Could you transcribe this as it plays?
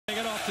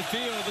the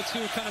field. Let's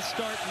see what kind of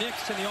start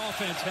Knicks and the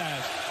offense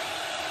has.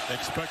 They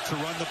expect to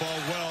run the ball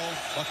well.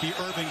 Bucky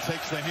Irving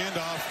takes the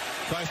handoff,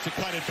 tries to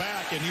cut it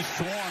back, and he's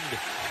swarmed.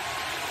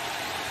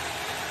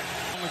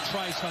 With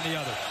Trice on the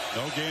other.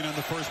 No gain on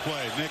the first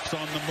play. Knicks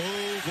on the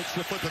move. Looks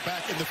to flip it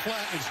back in the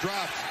flat. It's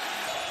dropped.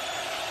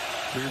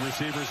 Three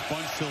receivers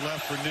bunch to the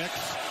left for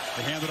Knicks.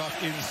 They hand it off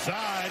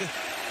inside.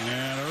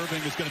 And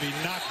Irving is going to be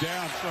knocked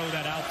down. Throw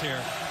that out there.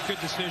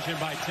 Good decision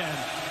by 10.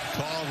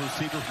 Tall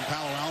receiver from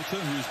Palo Alto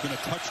who's been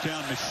a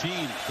touchdown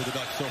machine for the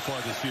Ducks so far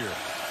this year.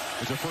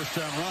 It's a first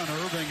down run.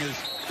 Irving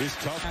is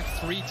tough.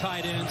 Three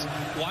tight ends.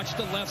 Watch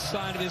the left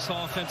side of this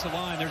offensive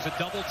line. There's a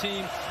double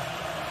team.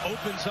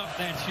 Opens up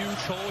that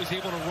huge hole. He's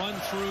able to run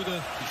through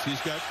the...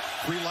 He's got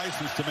free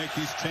license to make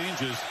these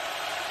changes.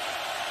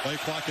 Play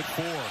clock at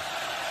 4.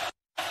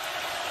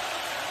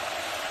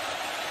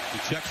 He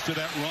checks to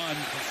that run.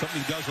 Something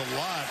he does a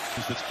lot.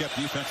 That's kept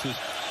defenses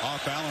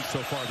off balance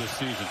so far this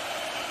season.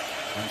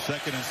 On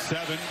 2nd and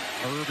 7,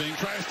 Irving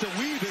tries to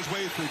weave his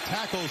way through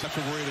tackles.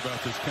 After worried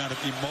about this kind of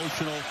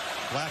emotional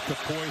lack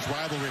of poise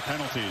rivalry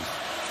penalties.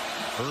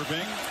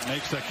 Irving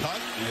makes a cut.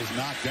 He is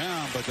knocked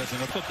down, but that's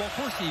another football. Of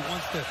course, he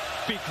wants to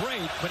be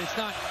great, but it's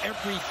not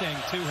everything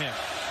to him.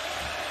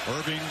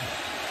 Irving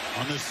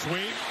on the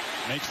sweep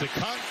makes the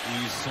cut.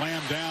 He's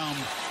slammed down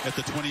at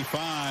the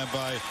 25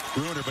 by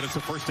Bruner, but it's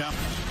a first down.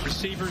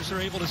 Receivers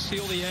are able to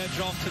seal the edge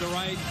off to the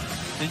right.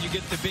 Then you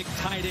get the big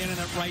tight end and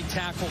at right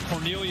tackle.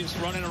 Cornelius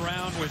running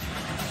around with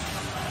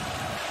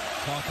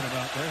talking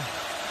about there.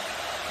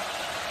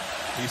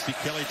 You see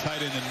Kelly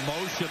tight end in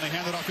motion. They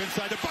hand it off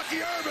inside to Bucky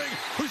Irving,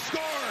 who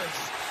scores.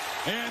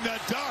 And the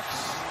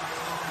Ducks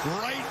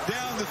right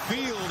down the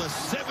field. A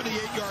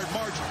 78-yard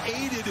march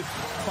aided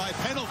by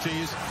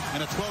penalties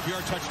and a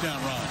 12-yard touchdown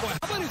run. Well,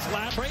 how about his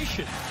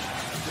lastration?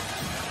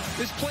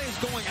 This play is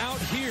going out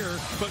here,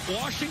 but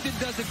Washington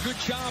does a good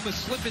job of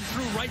slipping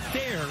through right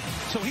there.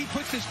 So he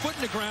puts his foot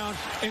in the ground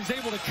and is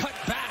able to cut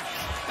back.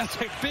 That's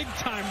a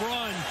big-time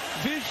run.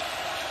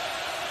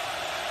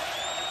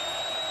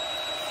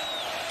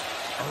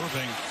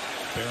 Irving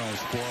barrels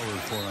forward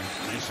for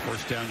a nice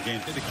first down gain.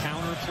 The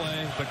counter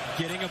play, but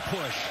getting a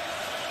push.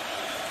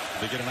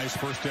 They get a nice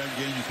first down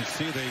gain. You can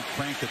see they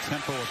crank the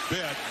tempo a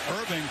bit.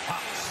 Irving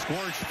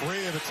scores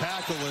free of a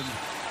tackle and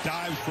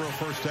dives for a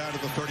first down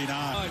at the 39.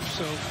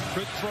 So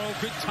good throw,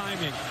 good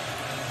timing.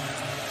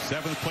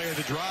 7th play of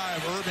the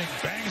drive. Irving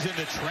bangs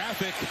into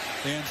traffic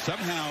and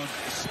somehow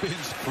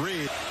spins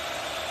free.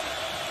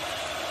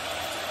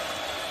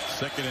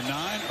 2nd and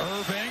 9.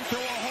 Irving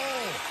through a hole.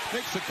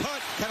 Makes a cut,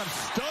 kind of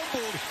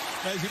stumbled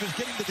as he was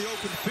getting to the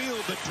open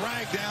field, but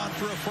dragged down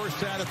for a first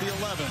down at the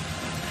 11.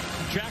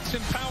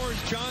 Jackson,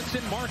 Powers, Johnson,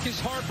 Marcus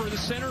Harper, the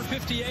center,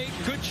 58.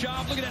 Good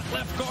job. Look at that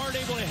left guard,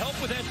 able to help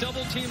with that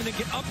double team and then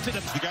get up to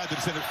the guy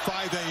that's in at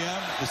 5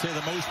 a.m. They say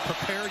the most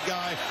prepared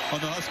guy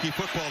on the Husky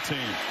football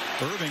team.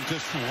 Irving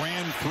just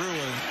ran through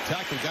a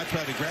tackle. Guy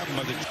tried to grab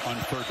him on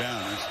 3rd down.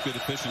 That's good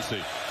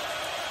efficiency.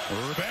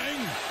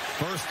 Irving,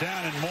 first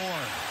down and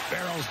more.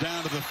 Barrels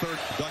down to the 3rd.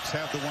 Ducks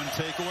have the one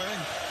takeaway.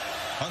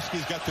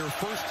 Huskies got their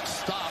first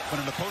stop when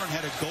an opponent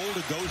had a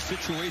goal-to-go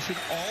situation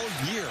all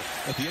year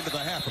at the end of the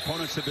half.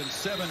 Opponents have been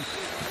 7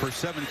 for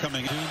 7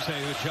 coming.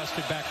 Doomsday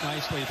adjusted back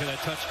nicely for that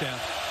touchdown.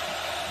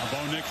 Bo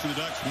Nix and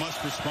the Ducks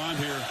must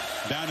respond here.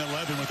 Down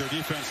 11 with their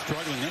defense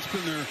struggling. That's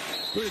been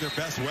really their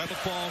best weapon.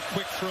 Ball,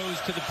 quick throws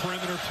to the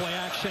perimeter, play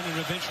action, and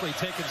eventually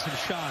taking some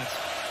shots.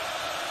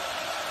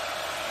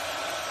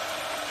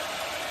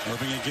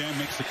 Irving again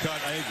makes the cut.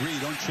 I agree.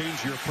 You don't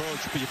change your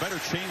approach, but you better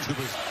change the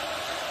result.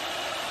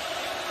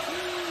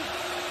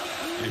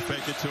 They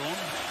fake it to him.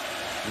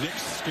 Nick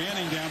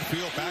scanning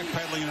downfield,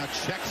 backpedaling, now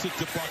checks it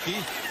to Bucky.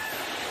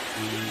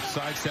 He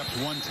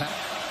sidesteps one tackle.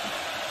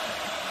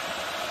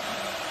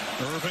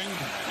 Irving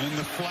in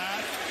the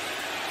flat.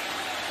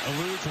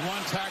 Eludes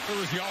one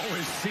tackler as he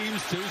always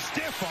seems to.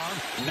 Stiff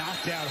arm.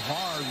 Knocked out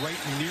hard right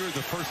near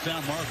the first down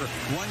marker.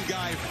 One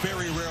guy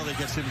very rarely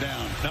gets him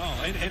down. No,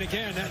 and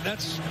again,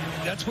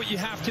 that's what you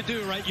have to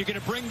do, right? You're going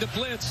to bring the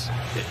blitz.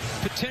 It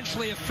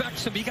potentially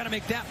affects him. You got to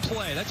make that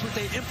play. That's what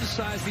they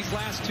emphasize these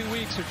last 2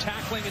 weeks. They're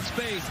tackling in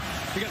space.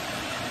 They got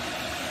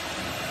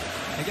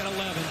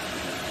 11.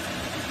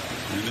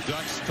 And the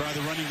Ducks try the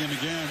running game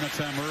again. That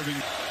time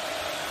Irving.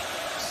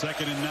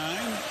 2nd and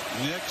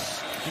 9. Nix.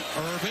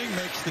 Irving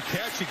makes the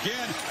catch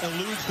again.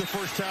 Eludes the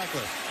first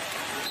tackler.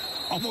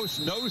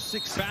 Almost no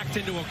success. Backed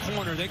into a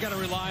corner. They got to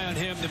rely on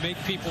him to make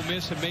people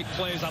miss and make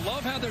plays. I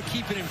love how they're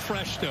keeping him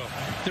fresh, though.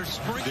 They're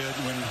spring. Did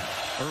when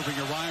Irving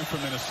arrived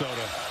from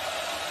Minnesota.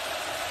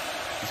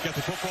 He's got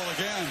the football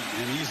again,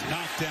 and he's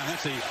knocked down.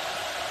 That's the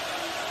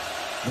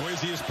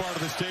noisiest part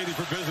of the stadium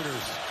for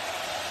visitors.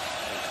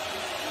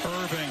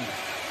 Irving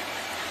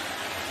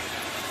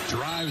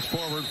drives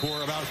forward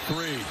for about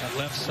 3. That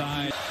left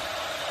side.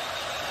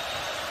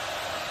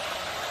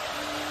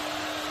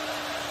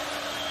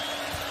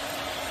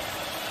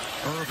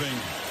 Irving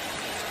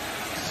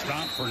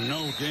stopped for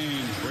no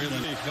gain.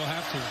 Braylon. He'll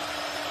have to.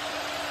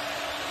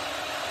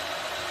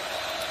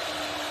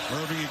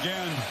 Irving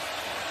again.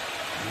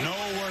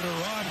 Nowhere to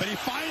run, but he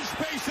finds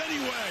space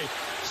anyway.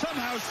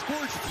 Somehow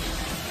scores.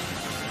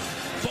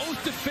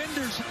 Both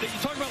defenders, you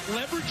talk about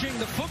leveraging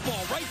the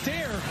football right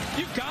there.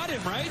 You've got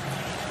him, right?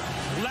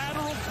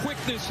 Lateral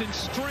quickness and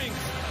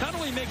strength. Not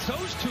only makes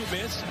those two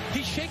miss,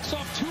 he shakes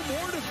off two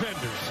more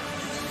defenders.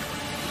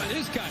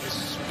 This guy is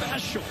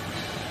special.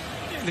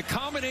 And the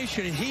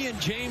combination of he and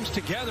James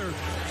together,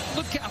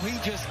 look how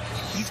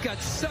he's got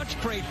such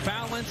great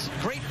balance,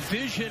 great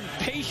vision,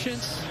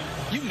 patience,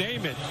 you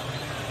name it.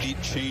 He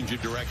change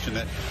of direction.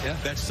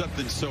 That's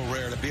something so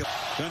rare to be.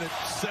 Done it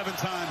 7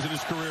 times in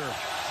his career.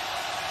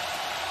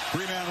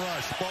 3-man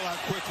rush, ball out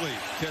quickly,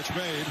 catch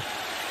made,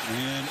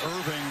 and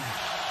Irving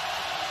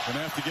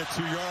gonna have to get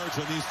 2 yards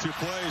on these 2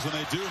 plays, and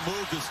they do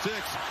move the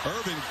sticks.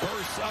 Irving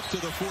bursts up to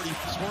the 40.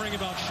 Worrying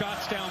about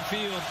shots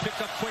downfield, pick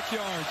up quick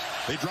yards.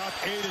 They drop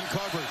 8 in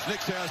coverage.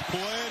 Nix has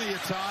plenty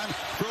of time,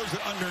 throws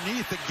it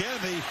underneath.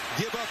 Again, they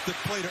give up the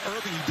play to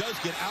Irving. He does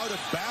get out of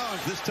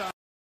bounds this time.